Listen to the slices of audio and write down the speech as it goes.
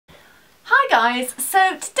guys,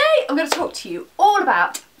 so today I'm going to talk to you all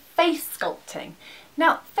about face sculpting.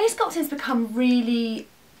 Now, face sculpting has become really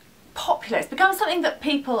popular. It's become something that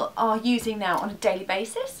people are using now on a daily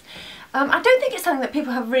basis. I don't think it's something that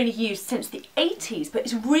people have really used since the 80s, but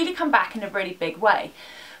it's really come back in a really big way.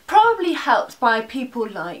 Probably helped by people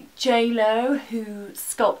like J-Lo, who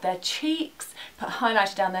sculpt their cheeks, put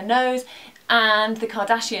highlighter down their nose, and the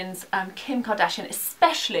Kardashians, Kim Kardashian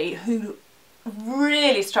especially, who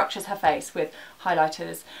really structures her face with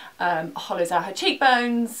highlighters, hollows out her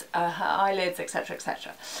cheekbones, her eyelids, etc,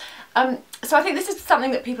 etc. So I think this is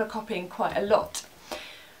something that people are copying quite a lot.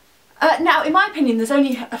 Now, in my opinion, there's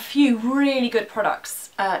only a few really good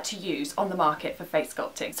products to use on the market for face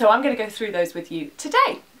sculpting. So I'm going to go through those with you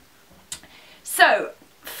today. So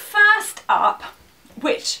first up,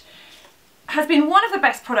 which has been one of the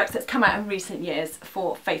best products that's come out in recent years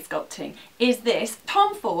for face sculpting, is this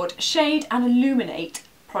Tom Ford Shade and Illuminate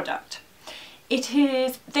product.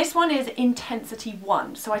 This one is Intensity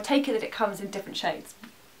 1, so I take it that it comes in different shades.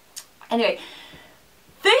 Anyway,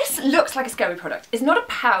 this looks like a scary product. It's not a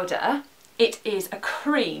powder, it is a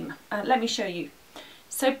cream. Let me show you.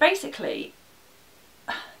 So basically,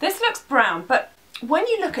 this looks brown, but when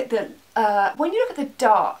you look at the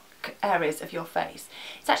dark areas of your face,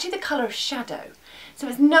 it's actually the colour of shadow. So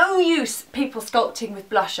it's no use people sculpting with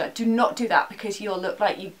blusher. Do not do that, because you'll look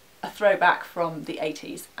like a throwback from the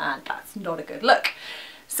 80s, and that's not a good look.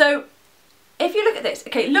 So if you look at this,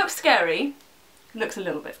 okay, it looks scary, looks a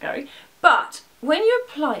little bit scary, but when you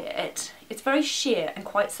apply it, it's very sheer and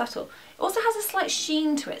quite subtle. It also has a slight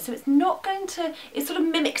sheen to it, so it's not going to, it sort of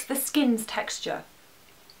mimics the skin's texture.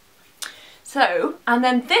 So, and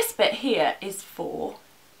then this bit here is for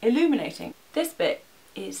illuminating. This bit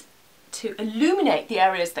is to illuminate the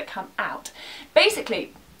areas that come out.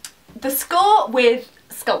 Basically, the score with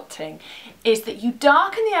sculpting is that you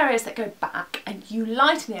darken the areas that go back and you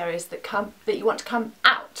lighten the areas that you want to come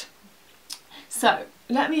out. So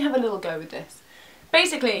let me have a little go with this.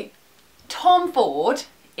 Basically, Tom Ford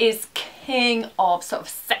is king of sort of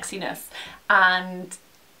sexiness and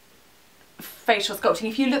facial sculpting.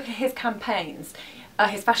 If you look at his campaigns,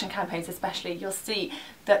 his fashion campaigns especially, you'll see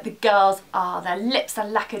that the girls their lips are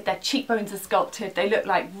lacquered, their cheekbones are sculpted, they look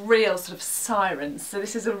like real sort of sirens. So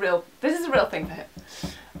this is a real thing for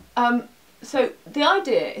him. So the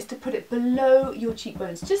idea is to put it below your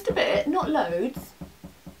cheekbones, just a bit, not loads.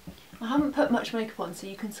 I haven't put much makeup on so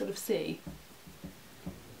you can sort of see.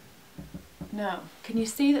 Now, can you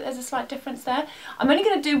see that there's a slight difference there? I'm only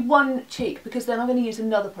going to do one cheek, because then I'm going to use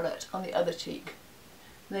another product on the other cheek.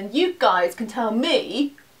 And then you guys can tell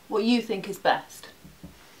me what you think is best.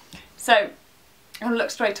 So I'm going to look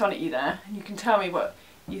straight on at you there, and you can tell me what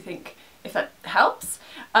you think, if that helps.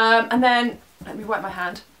 And then, let me wipe my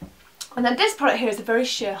hand. And then this product here is a very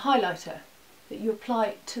sheer highlighter that you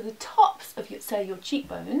apply to the tops of, your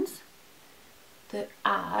cheekbones, that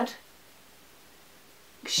add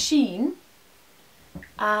sheen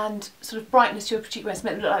and sort of brightness to your cheekbones to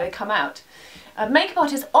make them look like they come out. Makeup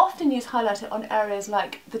artists often use highlighter on areas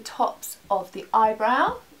like the tops of the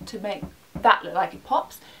eyebrow to make that look like it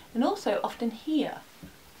pops, and also often here.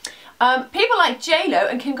 People like J-Lo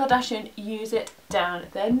and Kim Kardashian use it down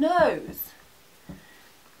their nose.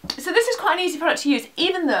 So this is quite an easy product to use,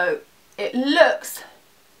 even though it looks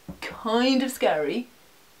kind of scary.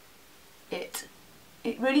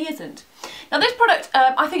 It really isn't. Now this product,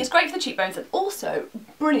 I think it's great for the cheekbones, and also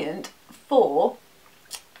brilliant for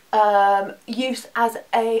use as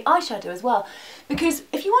a eyeshadow as well. Because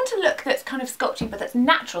if you want a look that's kind of sculpting, but that's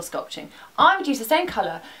natural sculpting, I would use the same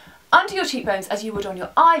colour under your cheekbones as you would on your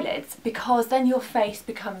eyelids, because then your face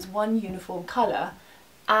becomes one uniform colour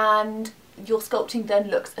and your sculpting then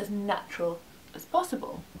looks as natural as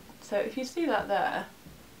possible. So if you see that there,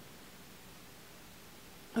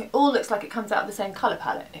 it all looks like it comes out of the same colour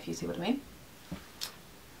palette, if you see what I mean.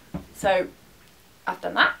 So I've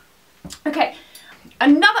done that. Okay,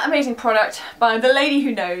 another amazing product by the lady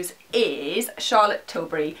who knows is Charlotte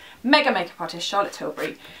Tilbury, mega makeup artist Charlotte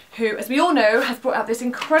Tilbury, who, as we all know, has brought out this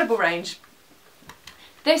incredible range.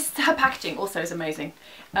 Her packaging also is amazing.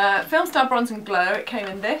 Film Star Bronze and Glow, it came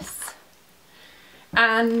in this.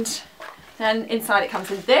 And then inside it comes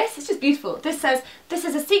in this. It's just beautiful. This says, "This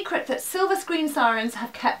is a secret that silver screen sirens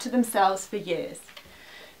have kept to themselves for years."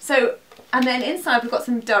 So, and then inside we've got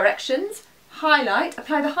some directions. Highlight.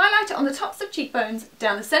 Apply the highlighter on the tops of cheekbones,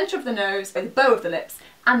 down the centre of the nose, the bow of the lips,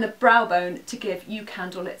 and the brow bone to give you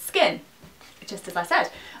candlelit skin. Just as I said.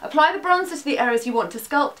 Apply the bronzer to the areas you want to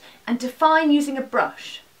sculpt and define using a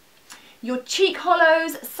brush. Your cheek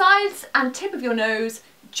hollows, sides and tip of your nose,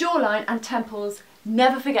 jawline and temples,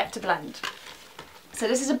 never forget to blend. So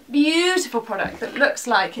this is a beautiful product that looks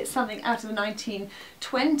like it's something out of the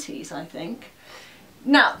 1920s, I think.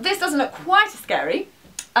 Now, this doesn't look quite as scary,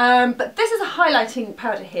 but this is a highlighting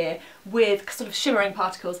powder here with sort of shimmering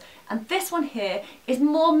particles, and this one here is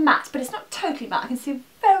more matte, but it's not totally matte. I can see a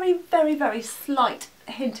very, very, very slight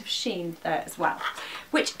hint of sheen there as well,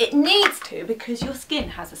 which it needs to because your skin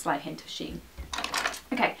has a slight hint of sheen.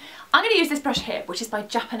 Okay, I'm going to use this brush here, which is by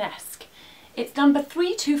Japanesque. It's number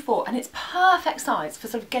 324 and it's perfect size for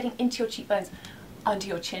sort of getting into your cheekbones, under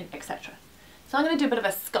your chin, etc. So I'm going to do a bit of a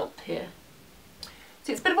sculpt here.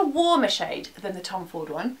 So it's a bit of a warmer shade than the Tom Ford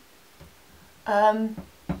one.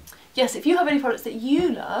 Yes, if you have any products that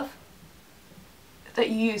you love, that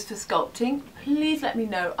you use for sculpting, please let me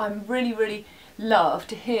know. I'm really, really love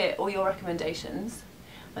to hear all your recommendations,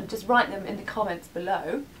 and just write them in the comments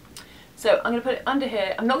below. So I'm going to put it under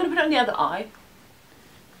here. I'm not going to put it on the other eye.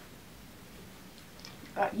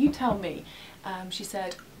 Right, you tell me. She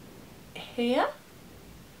said here,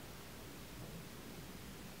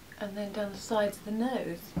 and then down the sides of the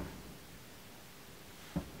nose,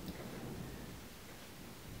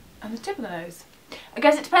 and the tip of the nose. I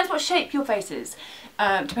guess it depends what shape your face is,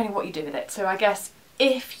 depending on what you do with it. So I guess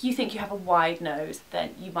if you think you have a wide nose,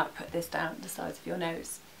 then you might put this down the sides of your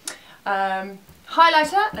nose.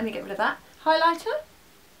 Highlighter, let me get rid of that. Highlighter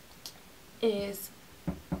is,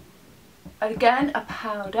 again, a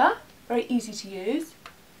powder, very easy to use.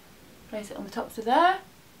 Place it on the tops of there,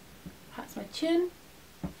 perhaps my chin,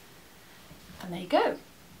 and there you go.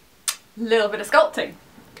 Little bit of sculpting.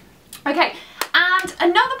 Okay, and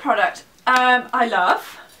another product I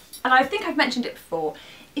love, and I think I've mentioned it before,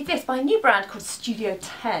 is this by a new brand called Studio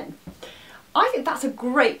 10. I think that's a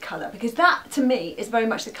great colour because that, to me, is very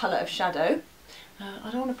much the colour of shadow.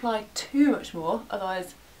 I don't want to apply too much more,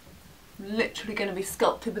 otherwise I'm literally going to be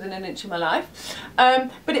sculpted within an inch of my life.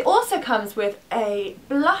 But it also comes with a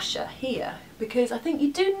blusher here, because I think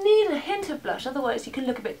you do need a hint of blush, otherwise you can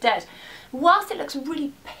look a bit dead. Whilst it looks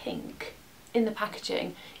really pink in the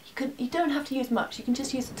packaging, you don't have to use much, you can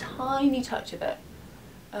just use a tiny touch of it.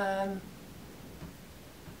 And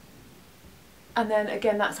then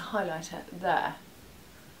again, that's a highlighter there.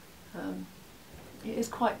 It is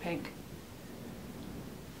quite pink.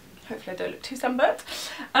 Hopefully I don't look too sunburnt.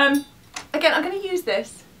 Again, I'm going to use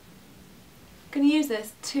this.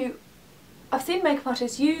 To, I've seen makeup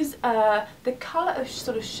artists use the colour of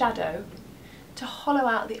sort of shadow to hollow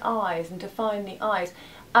out the eyes and define the eyes.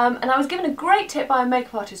 And I was given a great tip by a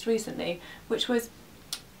makeup artist recently, which was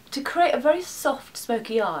to create a very soft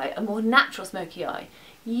smoky eye, a more natural smoky eye.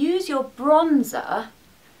 Use your bronzer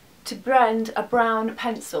to blend a brown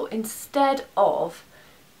pencil instead of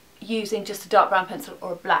using just a dark brown pencil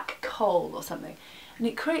or a black kohl or something, and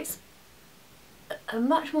it creates a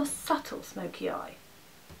much more subtle smoky eye.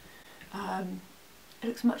 It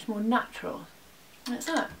looks much more natural. That's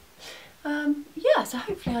that. Yeah, so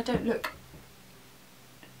hopefully I don't look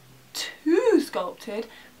too sculpted,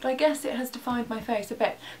 but I guess it has defined my face a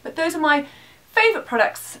bit. But those are my favourite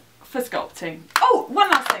products for sculpting. Oh,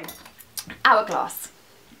 one last thing. Hourglass.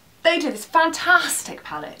 They do this fantastic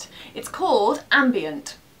palette. It's called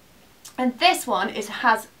Ambient. And this one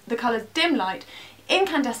has the colours dim light,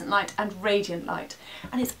 incandescent light and radiant light.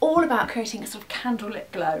 And it's all about creating a sort of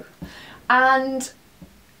candlelit glow. And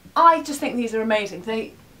I just think these are amazing.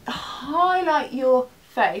 They highlight your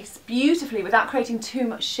face beautifully without creating too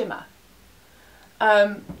much shimmer.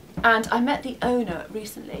 And I met the owner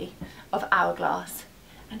recently of Hourglass,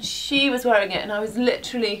 and she was wearing it and I was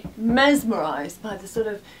literally mesmerised by the sort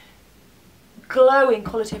of glowing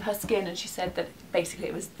quality of her skin, and she said that basically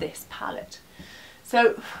it was this palette.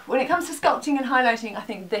 So when it comes to sculpting and highlighting, I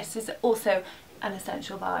think this is also an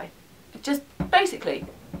essential buy. It just basically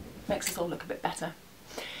makes us all look a bit better.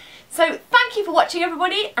 So thank you for watching,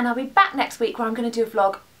 everybody, and I'll be back next week where I'm going to do a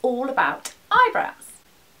vlog all about eyebrows.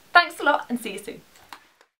 Thanks a lot and see you soon.